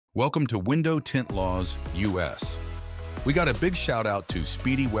Welcome to Window Tint Laws, US. We got a big shout out to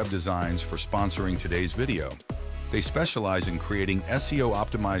Speedy Web Designs for sponsoring today's video. They specialize in creating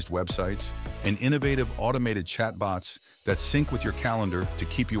SEO-optimized websites and innovative automated chatbots that sync with your calendar to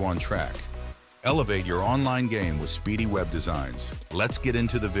keep you on track. Elevate your online game with Speedy Web Designs. Let's get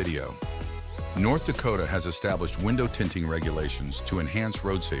into the video. North Dakota has established window tinting regulations to enhance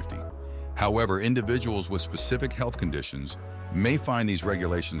road safety. However, individuals with specific health conditions may find these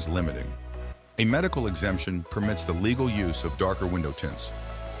regulations limiting. A medical exemption permits the legal use of darker window tints,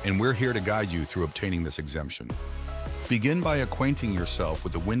 and we're here to guide you through obtaining this exemption. Begin by acquainting yourself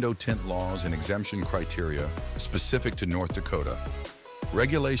with the window tint laws and exemption criteria specific to North Dakota.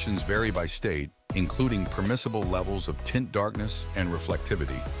 Regulations vary by state, including permissible levels of tint darkness and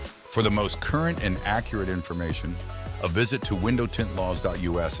reflectivity. For the most current and accurate information, a visit to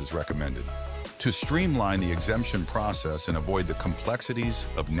windowtintlaws.us is recommended. To streamline the exemption process and avoid the complexities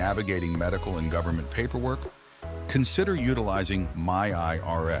of navigating medical and government paperwork, consider utilizing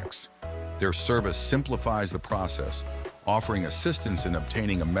MyIRX. Their service simplifies the process, offering assistance in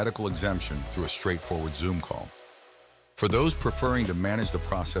obtaining a medical exemption through a straightforward Zoom call. For those preferring to manage the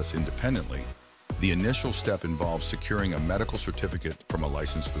process independently, the initial step involves securing a medical certificate from a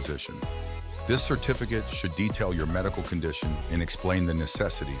licensed physician. This certificate should detail your medical condition and explain the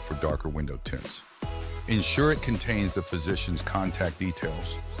necessity for darker window tints. Ensure it contains the physician's contact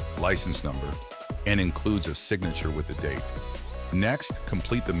details, license number, and includes a signature with the date. Next,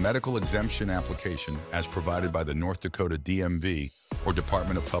 complete the medical exemption application as provided by the North Dakota DMV or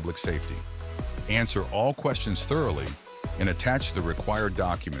Department of Public Safety. Answer all questions thoroughly and attach the required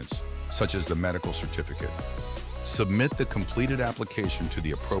documents, such as the medical certificate. Submit the completed application to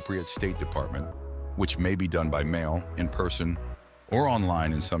the appropriate state department, which may be done by mail, in person, or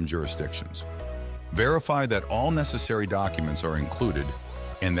online in some jurisdictions. Verify that all necessary documents are included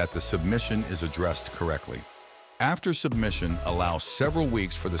and that the submission is addressed correctly. After submission, allow several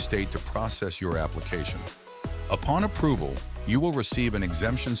weeks for the state to process your application. Upon approval, you will receive an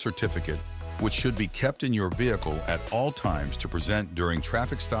exemption certificate, which should be kept in your vehicle at all times to present during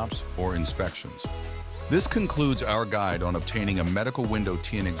traffic stops or inspections. This concludes our guide on obtaining a medical window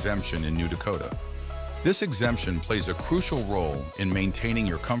tint exemption in North Dakota. This exemption plays a crucial role in maintaining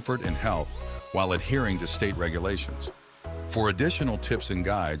your comfort and health while adhering to state regulations. For additional tips and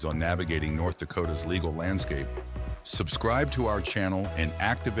guides on navigating North Dakota's legal landscape, subscribe to our channel and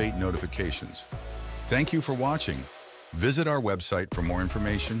activate notifications. Thank you for watching. Visit our website for more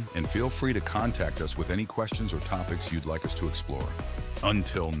information and feel free to contact us with any questions or topics you'd like us to explore.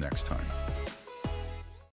 Until next time.